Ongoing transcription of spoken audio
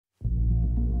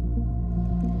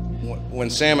When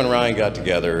Sam and Ryan got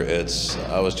together,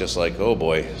 I was just like, oh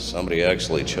boy, somebody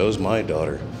actually chose my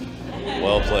daughter.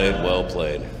 Well played, well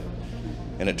played.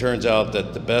 And it turns out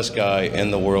that the best guy in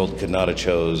the world could not have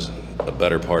chose a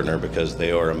better partner because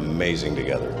they are amazing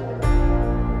together.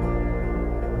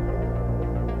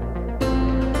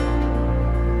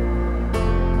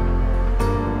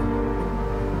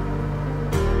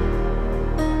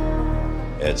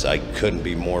 I couldn't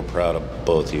be more proud of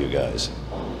both of you guys.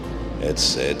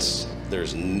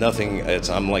 There's nothing,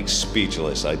 I'm like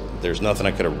speechless. There's nothing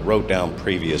I could have wrote down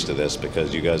previous to this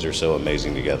because you guys are so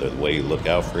amazing together. The way you look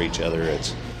out for each other,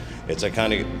 I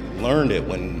kind of learned it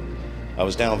when I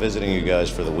was down visiting you guys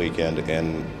for the weekend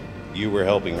and you were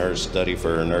helping her study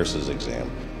for her nurse's exam.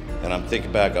 And I'm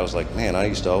thinking back, I was like, man, I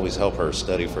used to always help her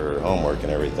study for her homework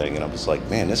and everything. And I'm just like,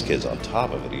 man, this kid's on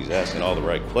top of it. He's asking all the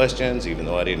right questions, even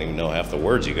though I didn't even know half the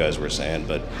words you guys were saying.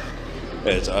 But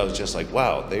I was just like,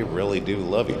 wow, they really do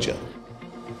love each other.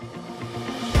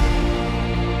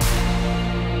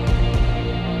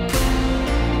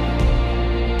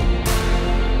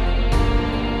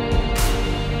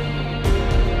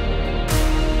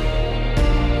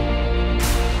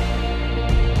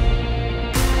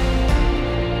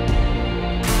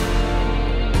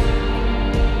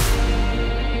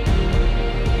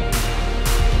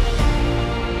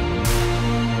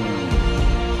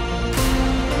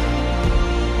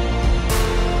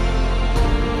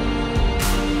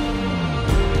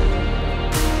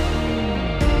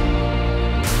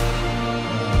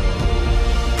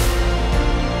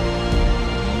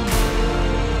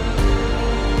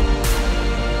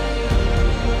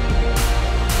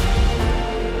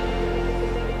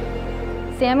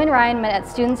 Sam and Ryan met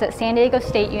as students at San Diego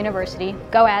State University,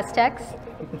 go Aztecs,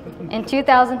 in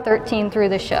 2013 through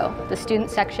the show, the student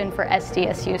section for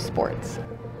SDSU sports.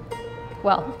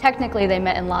 Well, technically they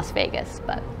met in Las Vegas,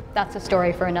 but that's a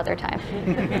story for another time.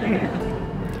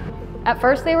 At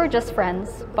first they were just friends,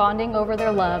 bonding over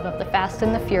their love of the Fast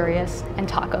and the Furious and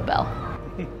Taco Bell.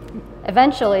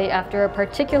 Eventually, after a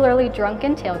particularly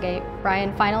drunken tailgate,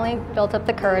 Ryan finally built up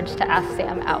the courage to ask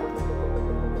Sam out.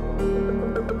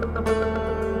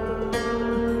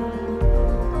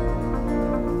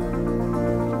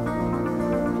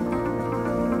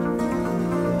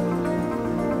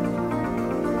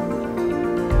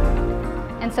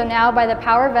 And so now, by the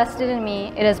power vested in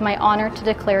me, it is my honor to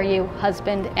declare you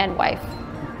husband and wife.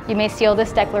 You may seal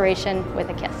this declaration with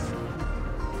a kiss.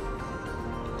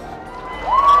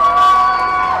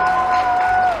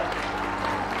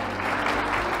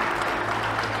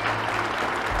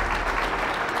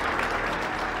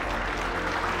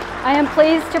 I am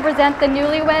pleased to present the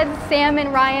newlyweds, Sam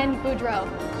and Ryan Boudreau.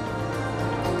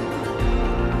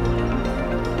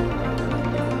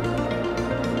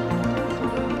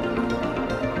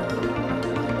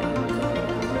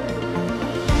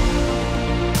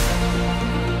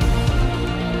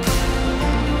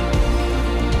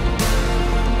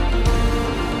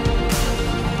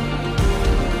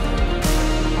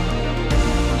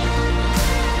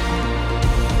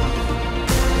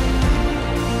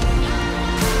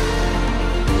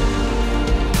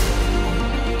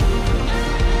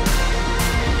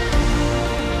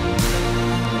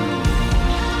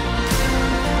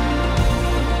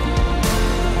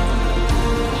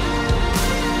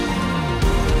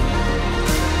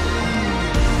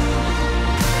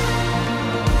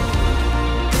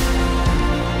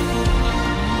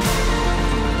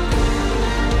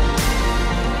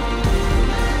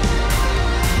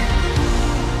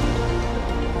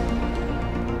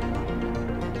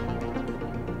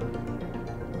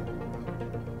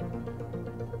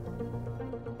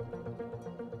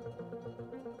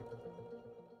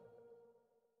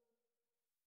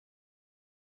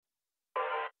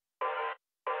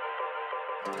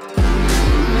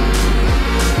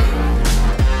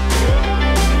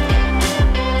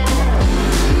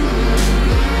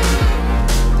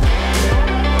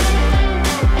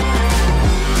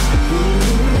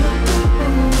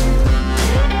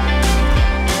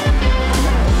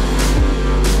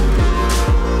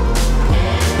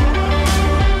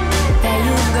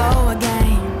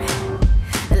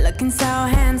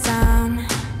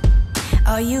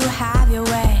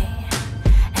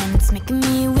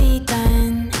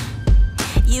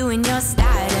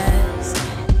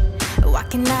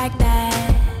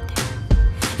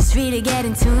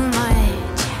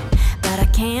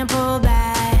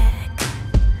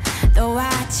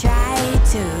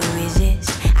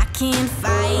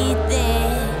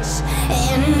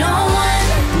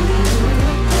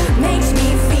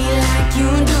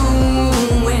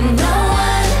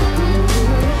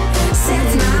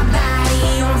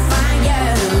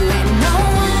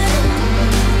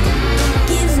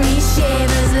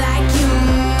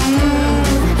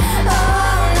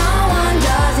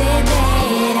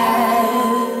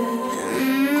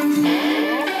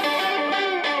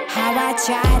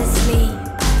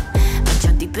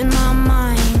 deep in my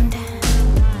mind.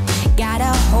 Got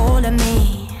a hold of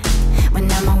me. When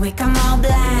I'm awake, I'm all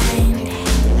blind.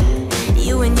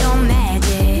 You and your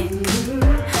magic,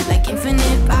 like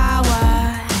infinite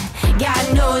power.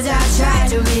 God knows I tried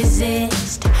to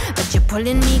resist, but you're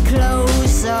pulling me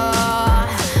closer.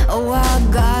 Oh,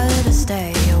 I gotta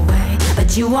stay away,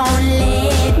 but you won't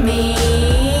let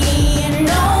me.